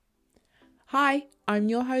Hi, I'm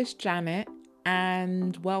your host Janet,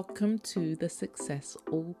 and welcome to the Success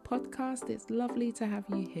All podcast. It's lovely to have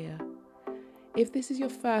you here. If this is your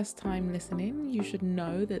first time listening, you should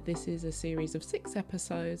know that this is a series of 6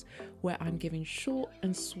 episodes where I'm giving short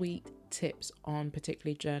and sweet tips on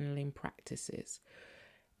particularly journaling practices.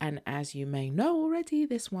 And as you may know already,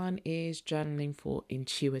 this one is journaling for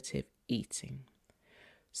intuitive eating.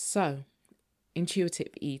 So, intuitive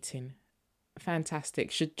eating.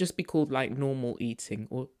 Fantastic. Should just be called like normal eating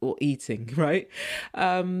or eating, right?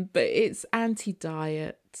 But it's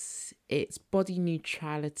anti-diet, it's body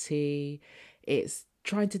neutrality, it's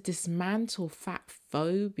trying to dismantle fat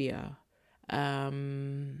phobia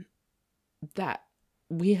that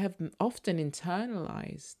we have often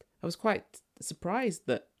internalized. I was quite surprised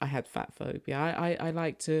that I had fat phobia. I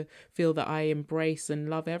like to feel that I embrace and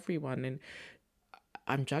love everyone, and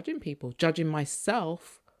I'm judging people, judging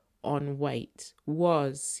myself on weight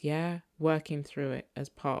working through it as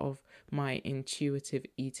part of my intuitive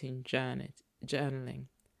eating journaling.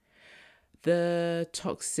 The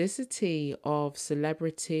toxicity of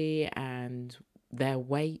celebrity and their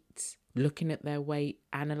weight, looking at their weight,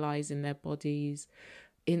 analyzing their bodies,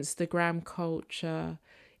 Instagram culture,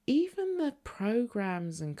 even the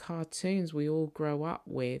programs and cartoons we all grow up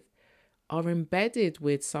with are embedded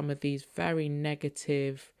with some of these very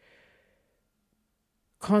negative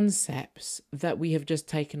concepts that we have just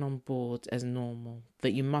taken on board as normal,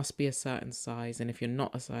 that you must be a certain size, and if you're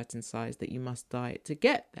not a certain size, that you must diet to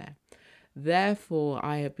get there. Therefore,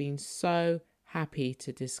 I have been so happy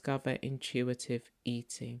to discover intuitive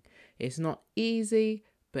eating. It's not easy,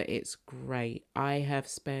 but it's great. I have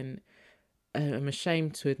spent, I'm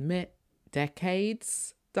ashamed to admit,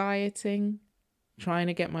 decades dieting, trying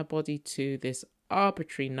to get my body to this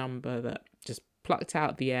arbitrary number that just plucked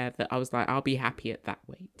out the air, that I was like, I'll be happy at that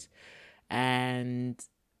weight. And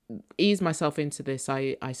ease myself into this.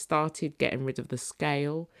 I started getting rid of the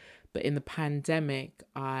scale, but in the pandemic,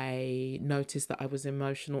 I noticed that I was an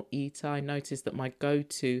emotional eater. I noticed that my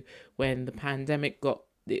go-to when the pandemic got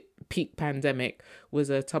the peak pandemic was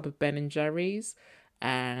a tub of Ben and Jerry's.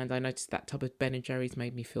 And I noticed that tub of Ben and Jerry's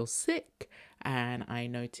made me feel sick. And I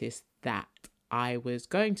noticed that I was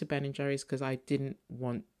going to Ben and Jerry's because I didn't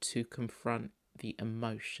want to confront the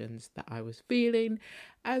emotions that I was feeling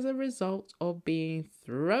as a result of being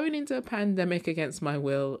thrown into a pandemic against my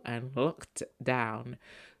will and locked down.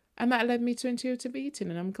 And that led me to intuitive eating,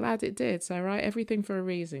 and I'm glad it did. So, right, everything for a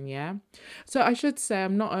reason, yeah? So I should say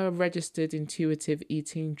I'm not a registered intuitive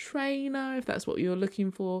eating trainer, if that's what you're looking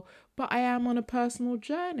for, but I am on a personal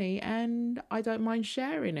journey, and I don't mind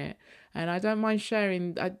sharing it. And I don't mind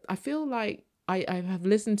sharing, I feel like I have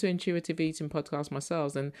listened to intuitive eating podcasts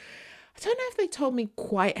myself, and I don't know if they told me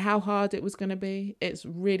quite how hard it was going to be. It's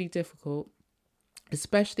really difficult,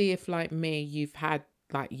 especially if, like me, you've had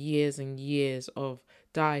like years and years of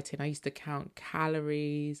dieting. I used to count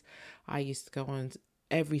calories. I used to go on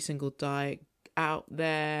every single diet out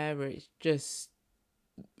there. It's just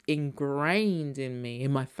ingrained in me,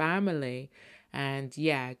 in my family. And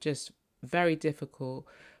yeah, just very difficult.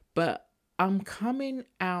 But I'm coming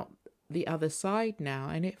out the other side now,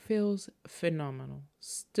 and it feels phenomenal.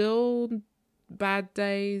 Still bad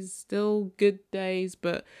days, still good days,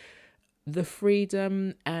 but the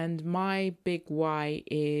freedom. And my big why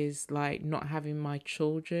is like not having my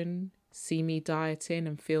children see me dieting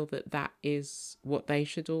and feel that that is what they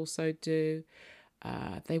should also do.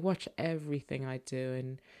 They watch everything I do,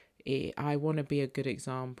 and I want to be a good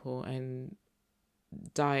example. And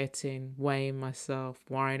dieting, weighing myself,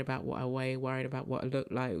 worrying about what I weigh, worrying about what I look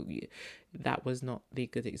like, that was not the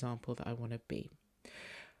good example that I want to be.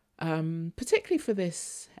 Particularly for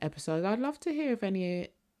this episode, I'd love to hear if any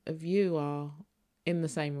of you are in the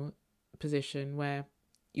same position where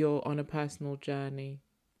you're on a personal journey.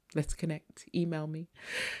 Let's connect, email me.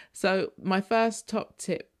 So my first top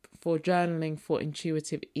tip for journaling for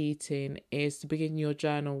intuitive eating is to begin your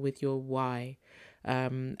journal with your why.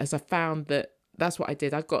 As I found that that's what I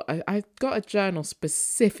did. I got a journal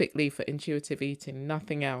specifically for intuitive eating,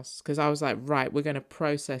 nothing else, because I was like, right, we're going to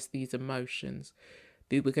process these emotions.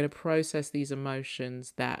 We're going to process these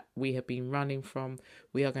emotions that we have been running from.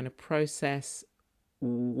 We are going to process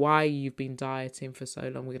why you've been dieting for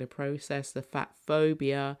so long. We're going to process the fat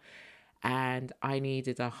phobia. And I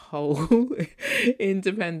needed a whole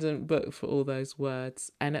independent book for all those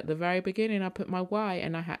words. And at the very beginning, I put my why,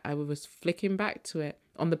 and I was flicking back to it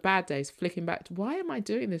on the bad days, flicking back to, why am I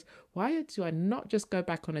doing this? Why do I not just go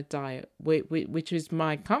back on a diet, which is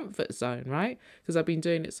my comfort zone, right? Because I've been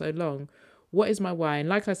doing it so long. What is my why? And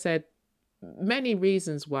like I said, many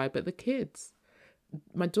reasons why, but the kids,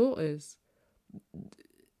 my daughters,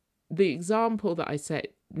 the example that I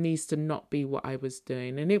set needs to not be what I was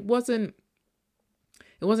doing. And it wasn't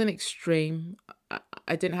extreme.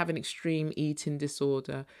 I didn't have an extreme eating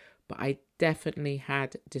disorder, but I definitely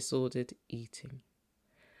had disordered eating.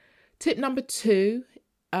 Tip number 2.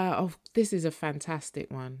 This is a fantastic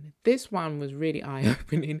one. This one was really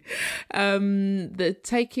eye-opening.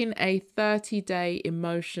 Taking a 30-day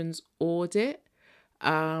emotions audit.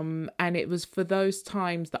 And it was for those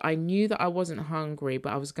times that I knew that I wasn't hungry,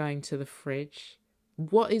 but I was going to the fridge.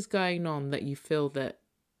 What is going on that you feel that,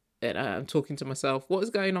 and I'm talking to myself, what is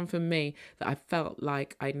going on for me that I felt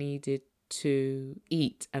like I needed to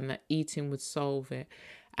eat and that eating would solve it?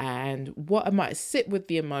 And what I might sit with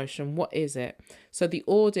the emotion, what is it? So the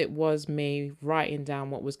audit was me writing down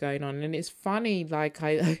what was going on. And it's funny, like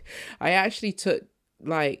I actually took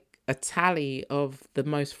like a tally of the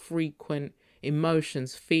most frequent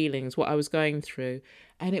emotions, feelings, what I was going through.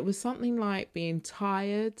 And it was something like being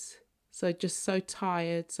tired. So just so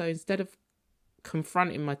tired. So instead of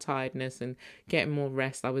confronting my tiredness and getting more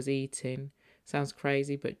rest, I was eating. Sounds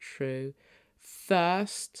crazy, but true.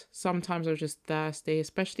 Thirst. Sometimes I was just thirsty,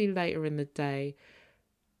 especially later in the day.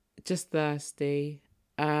 Just thirsty.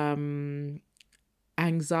 Anxiety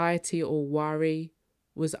or worry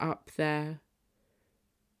was up there.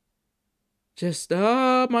 Just,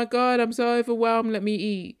 oh my God, I'm so overwhelmed. Let me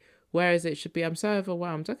eat. Whereas it should be, I'm so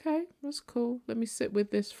overwhelmed. Okay, that's cool. Let me sit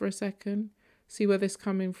with this for a second. See where this is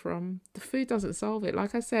coming from. The food doesn't solve it.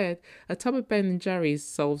 Like I said, a tub of Ben & Jerry's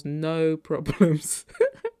solves no problems.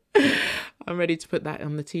 I'm ready to put that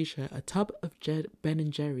on the t-shirt. A tub of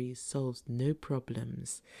Ben & Jerry's solves no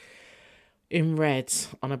problems. In red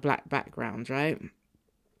on a black background, right?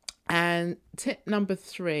 And tip number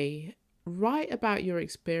 3, write about your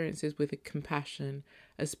experiences with compassion,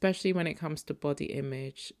 especially when it comes to body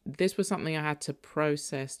image. This was something I had to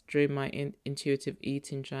process during my intuitive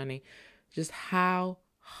eating journey. Just how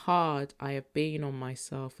hard I have been on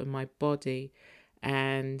myself and my body,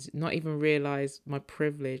 and not even realize my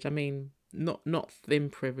privilege. I mean, not thin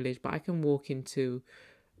privilege, but I can walk into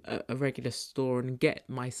a regular store and get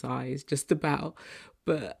my size just about.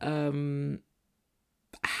 But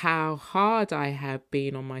how hard I have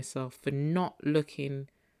been on myself for not looking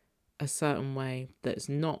a certain way that's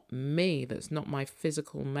not me, that's not my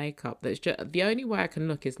physical makeup, that's just the only way I can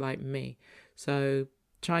look is like me. So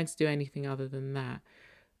trying to do anything other than that,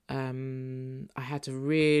 I had to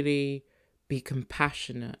really be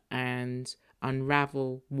compassionate and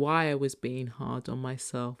unravel why I was being hard on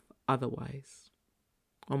myself otherwise,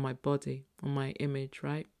 on my body, on my image,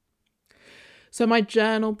 right? So my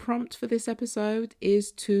journal prompt for this episode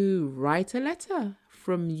is to write a letter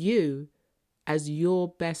from you as your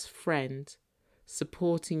best friend,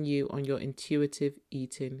 supporting you on your intuitive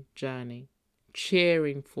eating journey,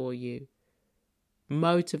 cheering for you,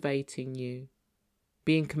 motivating you,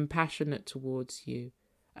 being compassionate towards you,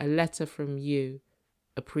 a letter from you,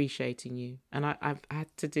 appreciating you. And I've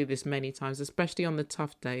had to do this many times, especially on the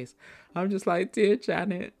tough days. I'm just like, dear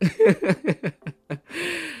Janet,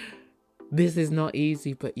 this is not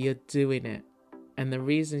easy, but you're doing it. And the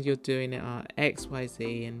reasons you're doing it are X, Y,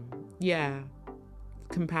 Z. And yeah,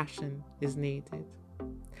 compassion is needed.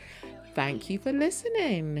 Thank you for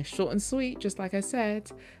listening. Short and sweet, just like I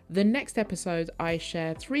said. The next episode, I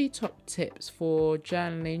share 3 top tips for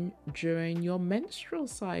journaling during your menstrual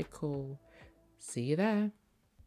cycle. See you there.